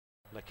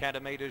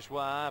L'Académie du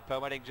Joie,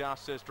 Poetic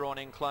Justice drawn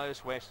in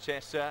close,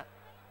 Westchester.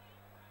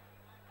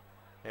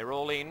 They're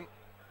all in.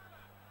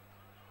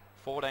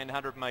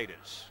 1400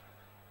 metres.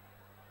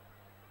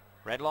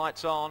 Red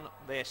lights on,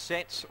 their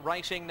sets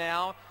racing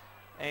now.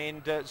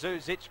 And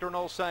Zuzitska and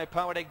also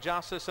Poetic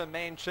Justice and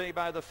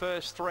Manchebo, the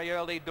first three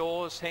early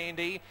doors.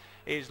 Handy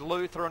is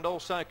Luther and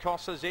also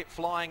Costa Zip,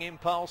 Flying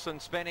Impulse and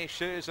Spanish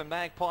Shoes and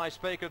Magpie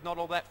Speak is not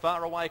all that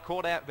far away,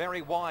 caught out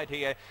very wide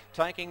here.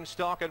 Taking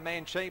stock and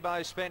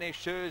Manchebo, Spanish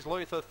Shoes,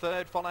 Luther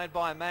third, followed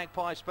by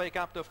Magpie Speak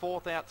up to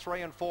fourth, out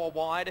 3 and 4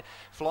 wide.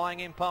 Flying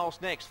Impulse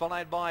next,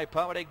 followed by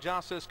Poetic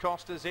Justice,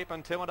 Costa Zip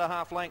and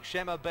 2.5 lengths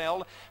Shema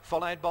Bell,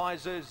 followed by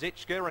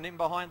Zuzitska and in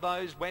behind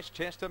those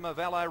Westchester,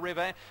 Mavello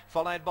River,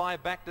 followed by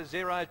Back to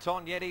Zero,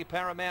 Tonyeti,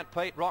 Paramount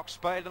Pete, Rock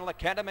Speed and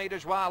L'Académie du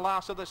Joie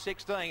last of the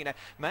 16.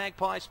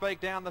 Magpie Speak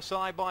down the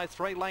side by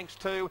 3 lengths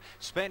to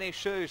Spanish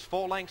Shoes,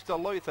 4 lengths to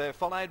Luther,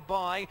 followed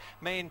by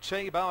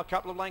Manchebo, a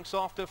couple of lengths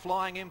off to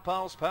Flying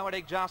Impulse,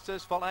 Poetic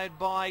Justice, followed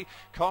by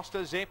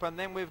Costa Zip, and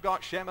then we've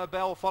got Shema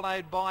Bell,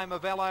 followed by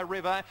Mavello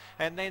River,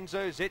 and then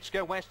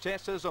Zuzitska.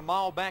 Westchester's a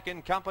mile back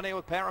in company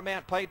with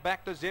Paramount Pete,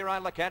 Back to Zero,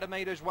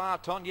 L'Académie du Joie,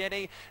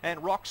 Tonyeti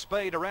and Rock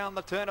Speed around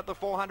the turn at the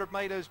 400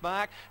 metres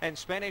mark, and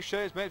Spanish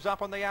Shoes moves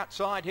up on the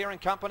outside here in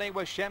company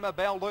with Shema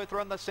Bell, Luther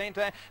in the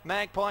centre,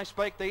 Magpie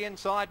Speak the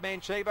inside,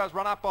 Manchebo's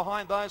run up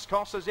behind those,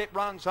 Costa Zip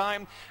runs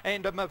home,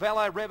 and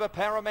Mavello River,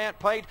 Paramount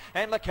Pete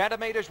and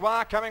L'Académie du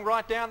Joie coming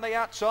right down the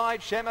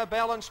outside, Shema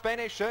Bell and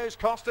Spanish Shoes,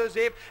 Costa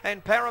Zip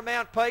and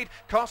Paramount Pete,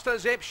 Costa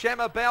Zip,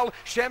 Shema Bell,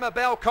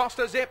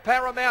 Costa Zip,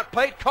 Paramount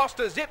Pete,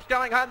 Costa Zip's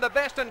going home the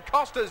best, and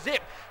Costa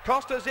Zip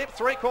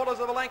 3/4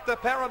 of a length to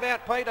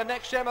Paramount Pete, and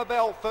next Shema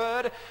Bell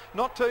third,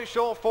 not too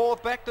sure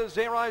fourth, Back to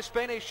Zero,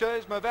 Spanish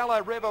Shoes,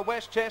 Mavello River,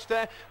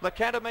 Westchester,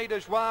 L'Académie du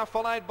Joie,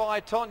 followed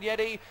by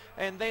Tonyeti,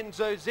 and then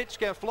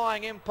Zuzitska,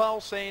 Flying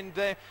Impulse, and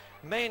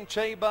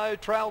Manchebo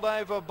trailed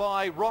over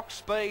by Rock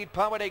Speed,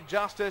 Poetic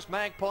Justice,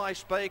 Magpie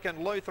Speak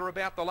and Luther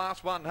about the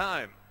last one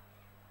home.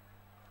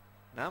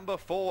 Number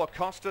 4,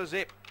 Costa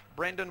Zip,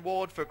 Brendan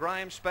Ward for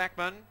Graham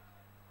Spackman.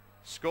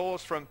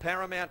 Scores from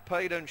Paramount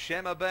Pete and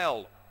Shema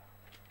Bell.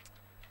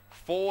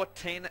 4,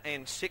 10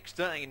 and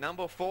 16.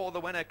 Number 4, the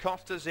winner,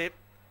 Costa Zip.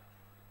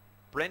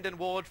 Brendan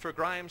Ward for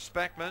Graham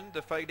Spackman,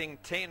 defeating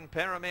 10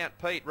 Paramount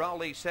Pete,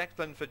 Rolly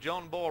Saxton for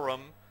John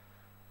Borum.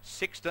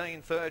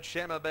 16 third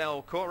Shema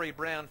Bell, Corey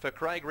Brown for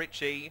Craig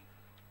Ritchie.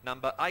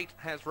 Number 8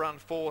 has run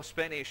 4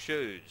 Spanish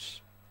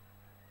Shoes.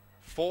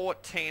 4,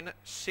 10,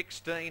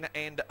 16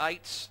 and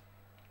 8.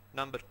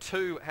 Number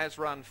 2 has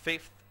run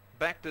 5th,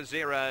 Back to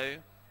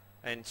Zero,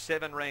 and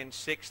 7 ran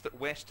 6th at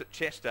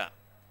Westchester.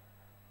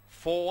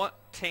 4,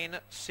 10,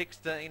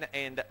 16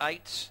 and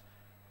 8.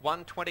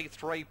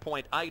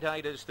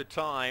 1:23.88 is the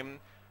time,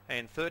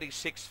 and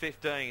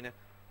 36.15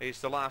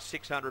 is the last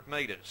 600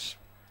 metres.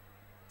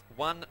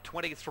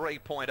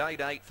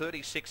 1:23.88,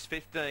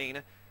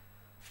 36.15,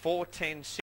 4:10.